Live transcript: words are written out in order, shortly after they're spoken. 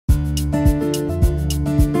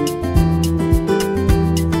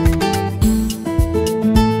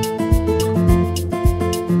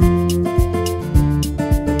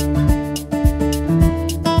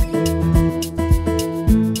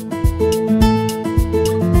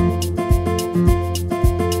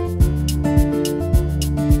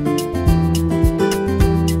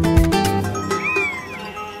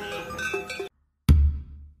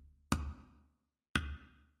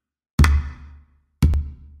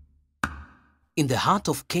In the heart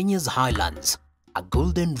of Kenya's highlands, a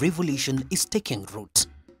golden revolution is taking root.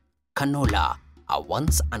 Canola, a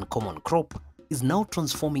once uncommon crop, is now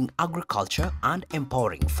transforming agriculture and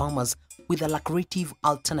empowering farmers with a lucrative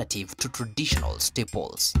alternative to traditional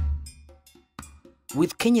staples.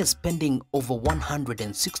 With Kenya spending over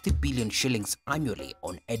 160 billion shillings annually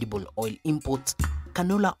on edible oil imports,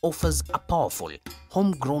 canola offers a powerful,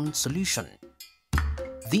 homegrown solution.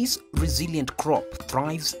 This resilient crop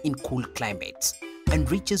thrives in cool climates,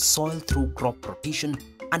 enriches soil through crop rotation,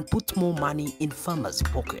 and puts more money in farmers'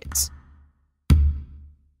 pockets.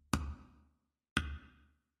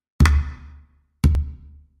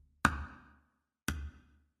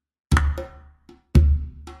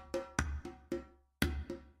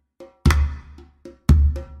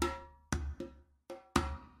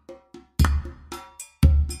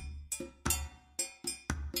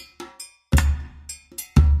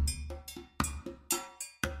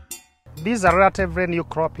 This is a relatively new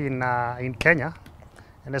crop in Kenya,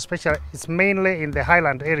 and especially it's mainly in the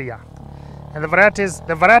highland area. And the varieties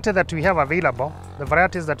that we have available,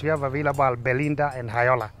 are Belinda and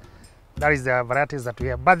Hyola. That is the varieties that we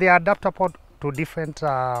have, but they are adaptable to different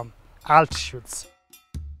altitudes,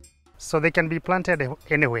 so they can be planted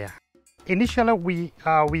anywhere. Initially,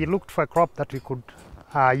 we looked for a crop that we could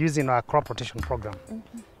use in our crop rotation program.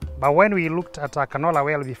 But when we looked at canola,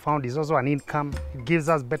 well, we found it's also an income. It gives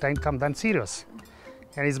us better income than cereals,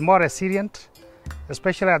 and it's more resilient,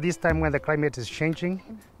 especially at this time when the climate is changing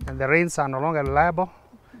and the rains are no longer reliable.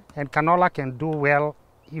 And canola can do well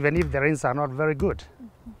even if the rains are not very good.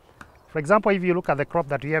 For example, if you look at the crop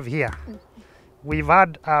that we have here, we've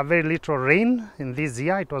had very little rain in this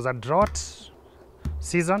year. It was a drought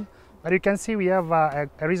season, but you can see we have a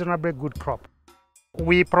reasonably good crop.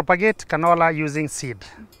 We propagate canola using seed.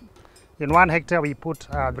 In 1 hectare, we put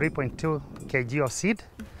 3.2 kg of seed,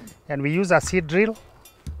 and we use a seed drill,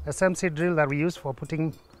 the same seed drill that we use for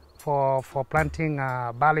planting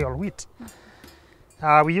barley or wheat.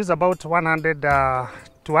 We use about 100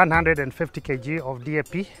 to 150 kg of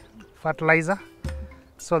DAP fertilizer.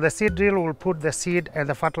 So the seed drill will put the seed and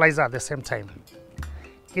the fertilizer at the same time.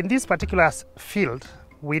 In this particular field,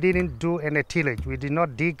 we didn't do any tillage. We did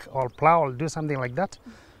not dig or plow or do something like that.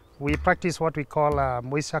 We practice what we call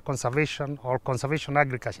moisture conservation or conservation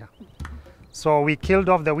agriculture. So we killed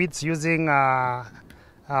off the weeds using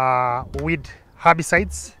weed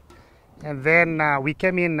herbicides, and then we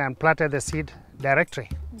came in and planted the seed directly.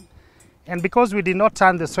 And because we did not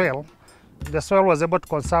turn the soil was able to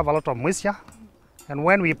conserve a lot of moisture. And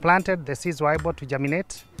when we planted, the seeds were able to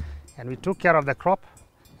germinate, and we took care of the crop.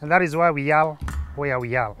 And that is why we are where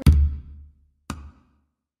we are.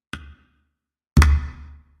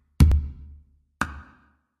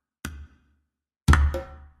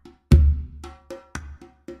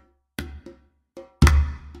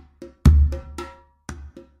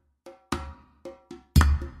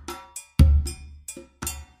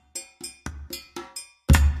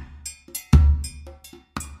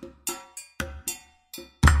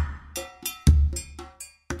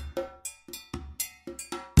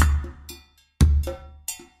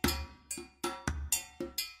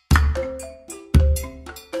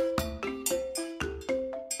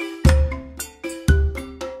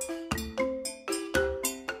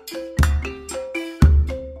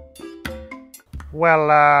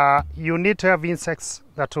 Well, you need to have insects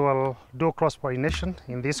that will do cross-pollination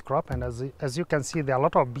in this crop, and as you can see, there are a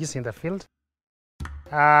lot of bees in the field.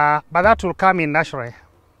 But that will come in naturally.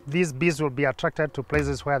 These bees will be attracted to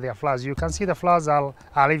places where there are flowers. You can see the flowers are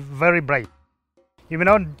very bright. You may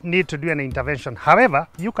not need to do any intervention. However,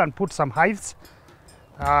 you can put some hives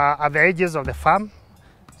at the edges of the farm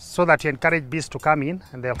so that you encourage bees to come in,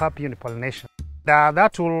 and they'll help you in pollination.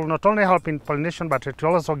 That will not only help in pollination, but it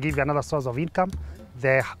will also give you another source of income,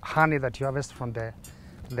 the honey that you harvest from the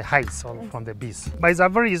hives or from the bees. But it's a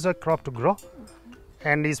very easy crop to grow,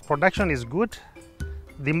 and its production is good.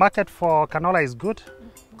 The market for canola is good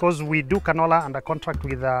because we do canola under contract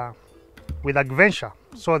with Agriventure,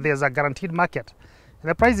 so there's a guaranteed market. And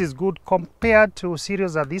the price is good compared to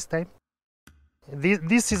cereals at this time.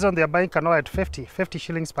 This season they are buying canola at 50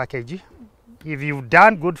 shillings per kg. If you've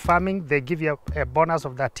done good farming, they give you a bonus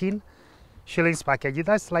of 13 shillings per kg.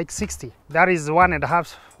 That's like 60. That is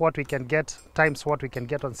 1.5 what we can get times what we can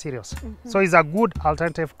get on cereals. So it's a good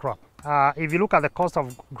alternative crop. If you look at the cost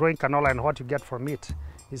of growing canola and what you get from it,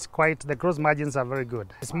 the gross margins are very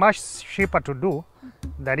good. It's much cheaper to do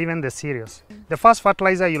than even the cereals. The first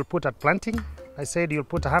fertilizer you'll put at planting, I said you'll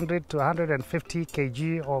put 100 to 150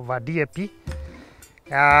 kg of DAP.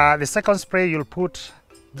 The second spray you'll put,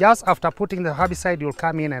 just after putting the herbicide, you'll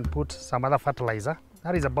come in and put some other fertilizer.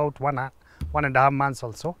 That is about 1.5 months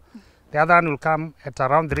also. The other one will come at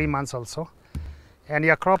around 3 months also. And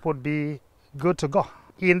your crop would be good to go.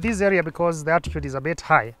 In this area, because the altitude is a bit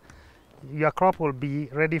high, your crop will be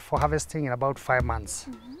ready for harvesting in about 5 months.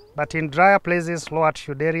 But in drier places, low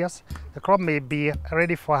altitude areas, the crop may be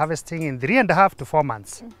ready for harvesting in 3.5 to 4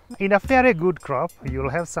 months. In a very good crop, you'll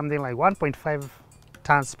have something like 1.5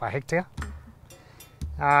 tons per hectare.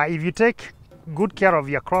 If you take good care of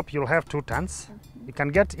your crop, you'll have 2 tons. You can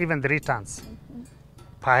get even 3 tons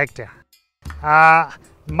per hectare.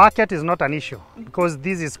 Market is not an issue because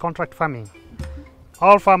this is contract farming.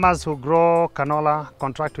 All farmers who grow canola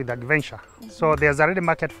contract with Adventure. So there's already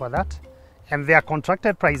market for that, and they are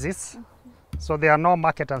contracted prices, so there are no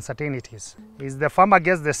market uncertainties. Is the farmer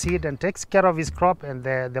gets the seed and takes care of his crop, and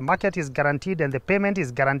the market is guaranteed and the payment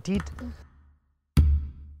is guaranteed.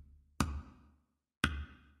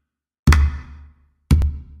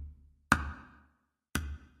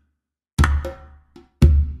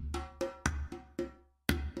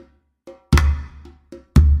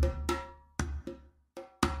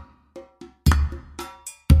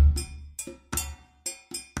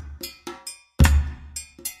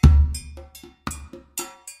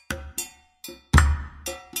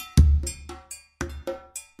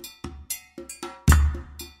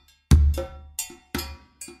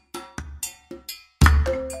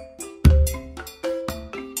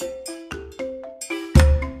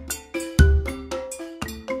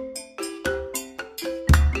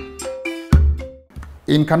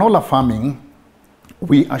 In canola farming,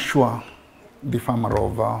 we assure the farmer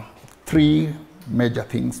of 3 major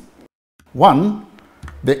things. One,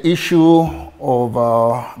 the issue of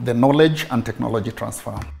the knowledge and technology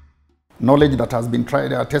transfer. Knowledge that has been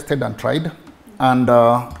tested and tried, and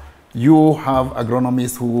you have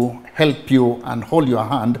agronomists who help you and hold your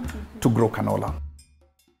hand to grow canola.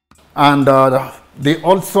 And they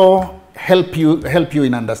also help you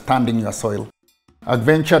in understanding your soil.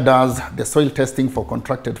 Adventure does the soil testing for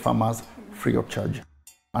contracted farmers free of charge.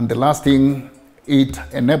 And the last thing, it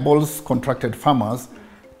enables contracted farmers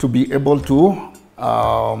to be able to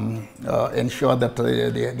ensure that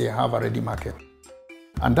they have a ready market.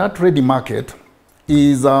 And that ready market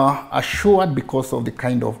is assured because of the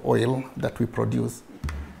kind of oil that we produce.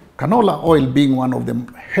 Canola oil being one of the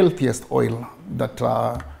healthiest oil that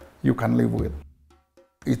you can live with.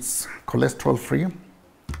 It's cholesterol free.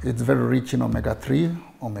 It's very rich in omega-3,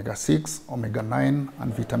 omega-6, omega-9,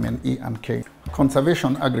 and vitamin E and K.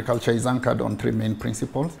 Conservation agriculture is anchored on 3 main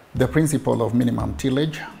principles. The principle of minimum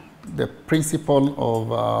tillage, the principle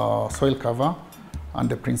of soil cover, and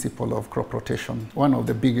the principle of crop rotation. One of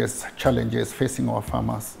the biggest challenges facing our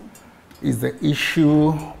farmers is the issue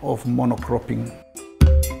of monocropping.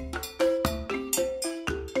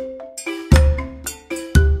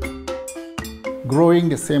 Growing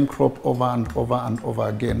the same crop over and over and over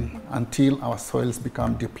again until our soils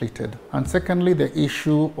become depleted. And secondly, the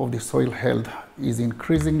issue of the soil health is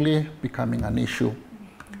increasingly becoming an issue.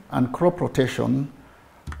 And crop rotation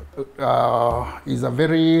is a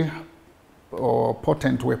very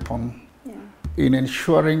potent weapon in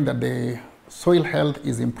ensuring that the soil health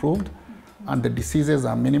is improved and the diseases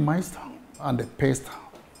are minimized and the pests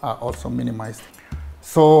are also minimized.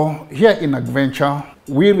 So here in Adventure,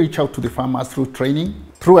 we reach out to the farmers through training,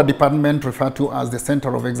 through a department referred to as the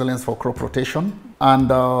Center of Excellence for Crop Rotation. And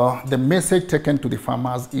the message taken to the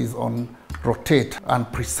farmers is on rotate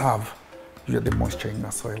and preserve the moisture in the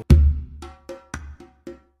soil.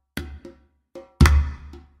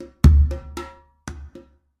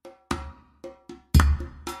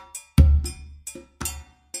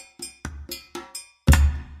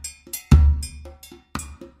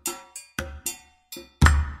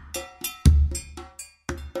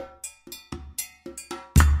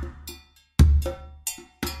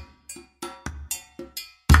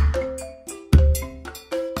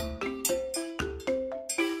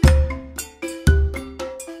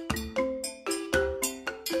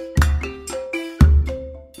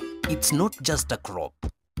 It's not just a crop,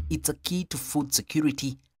 it's a key to food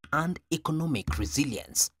security and economic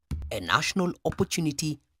resilience, a national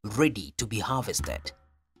opportunity ready to be harvested.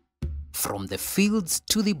 From the fields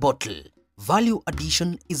to the bottle, value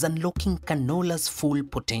addition is unlocking canola's full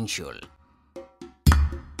potential.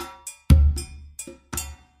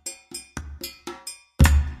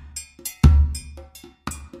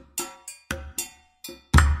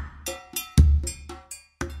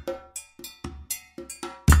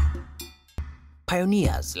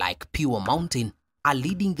 Pioneers like Pure Mountain are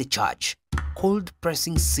leading the charge, cold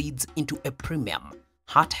pressing seeds into a premium,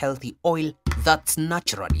 heart-healthy oil that's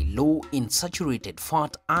naturally low in saturated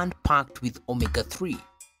fat and packed with omega-3.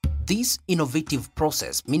 This innovative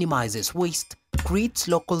process minimizes waste, creates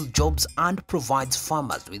local jobs and provides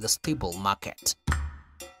farmers with a stable market.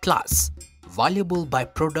 Plus, valuable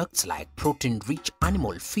byproducts like protein-rich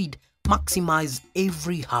animal feed maximize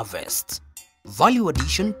every harvest. Value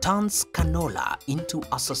addition turns canola into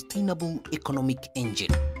a sustainable economic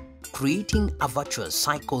engine, creating a virtuous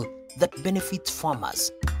cycle that benefits farmers,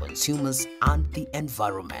 consumers, and the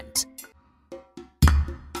environment.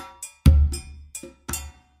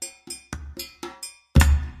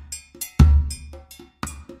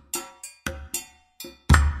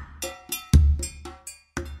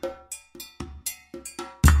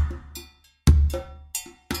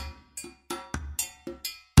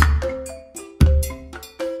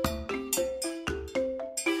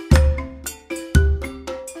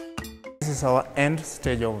 This is our end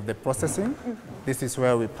stage of the processing. This is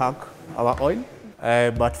where we pack our oil.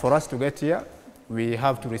 But for us to get here, we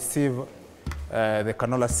have to receive the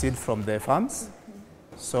canola seed from the farms.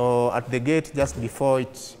 So at the gate, just before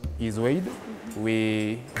it is weighed,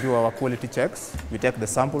 we do our quality checks. We take the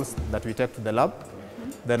samples that we take to the lab.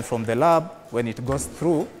 Then from the lab, when it goes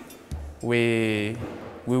through, we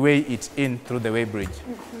weigh it in through the weigh bridge.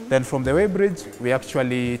 Then from the weigh bridge, we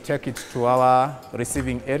actually take it to our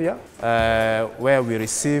receiving area where we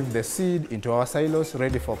receive the seed into our silos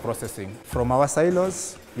ready for processing. From our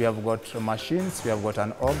silos, we have got machines, we have got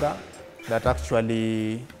an auger that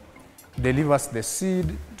actually delivers the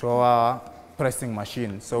seed to our pressing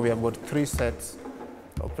machine. So we have got 3 sets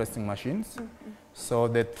of pressing machines. So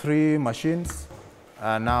the 3 machines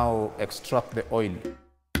now extract the oil.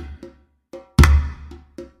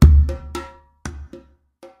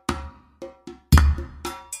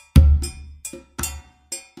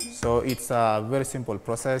 So it's a very simple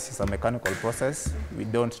process, it's a mechanical process. We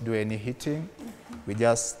don't do any heating. We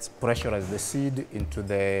just pressurize the seed into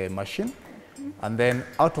the machine. And then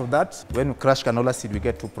out of that, when we crush canola seed, we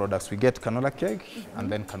get 2 products. We get canola cake and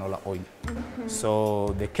then canola oil.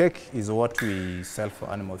 So the cake is what we sell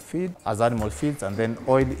for animal feed, as animal feeds, and then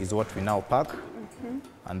oil is what we now pack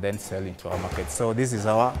and then sell into our market. So this is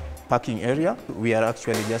our packing area. We are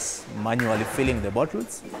actually just manually filling the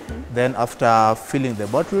bottles. Then after filling the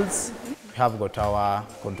bottles, we have got our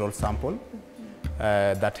control sample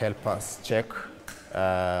that help us check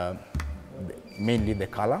mainly the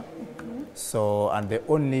color. So, and the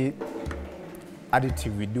only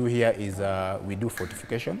additive we do here is we do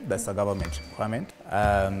fortification. That's a government requirement.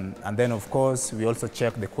 And then of course, we also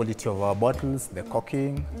check the quality of our bottles, the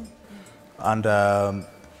corking, and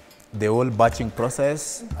the whole batching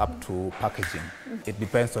process up to packaging. It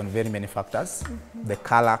depends on very many factors. The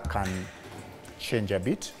color can change a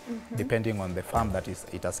bit depending on the farm that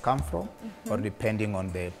it has come from or depending on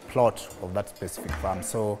the plot of that specific farm.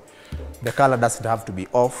 So the color doesn't have to be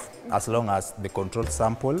off as long as the control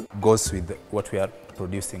sample goes with what we are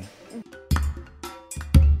producing.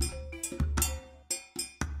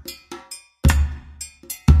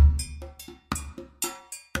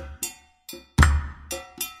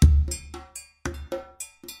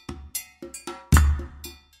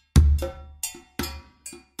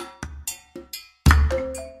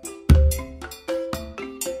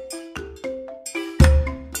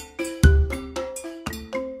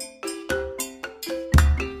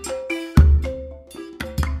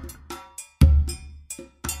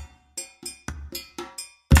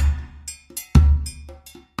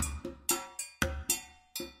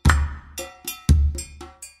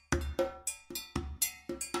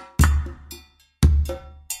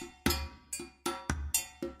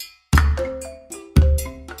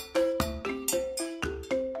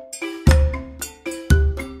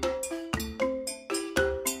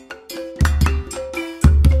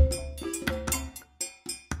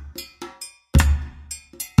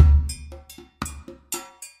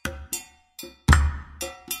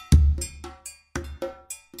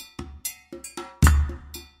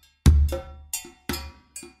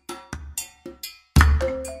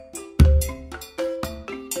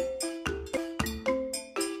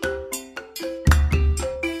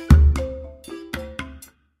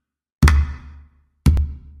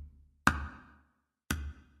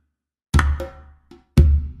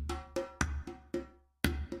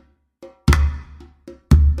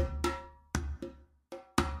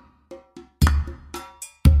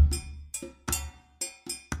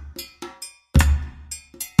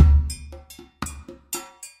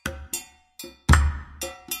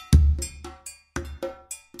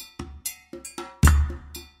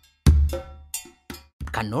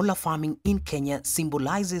 Canola farming in Kenya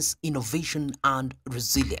symbolizes innovation and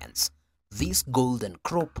resilience. This golden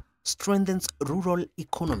crop strengthens rural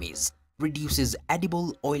economies reduces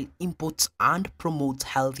edible oil imports and promotes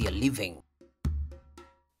healthier living.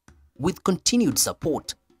 With continued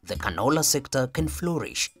support, the canola sector can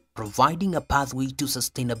flourish, providing a pathway to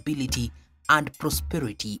sustainability and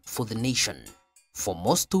prosperity for the nation. For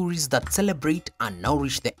more stories that celebrate and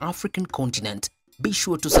nourish the African continent, be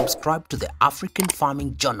sure to subscribe to the African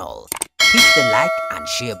Farming Journal. Hit the like and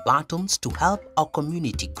share buttons to help our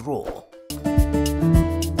community grow.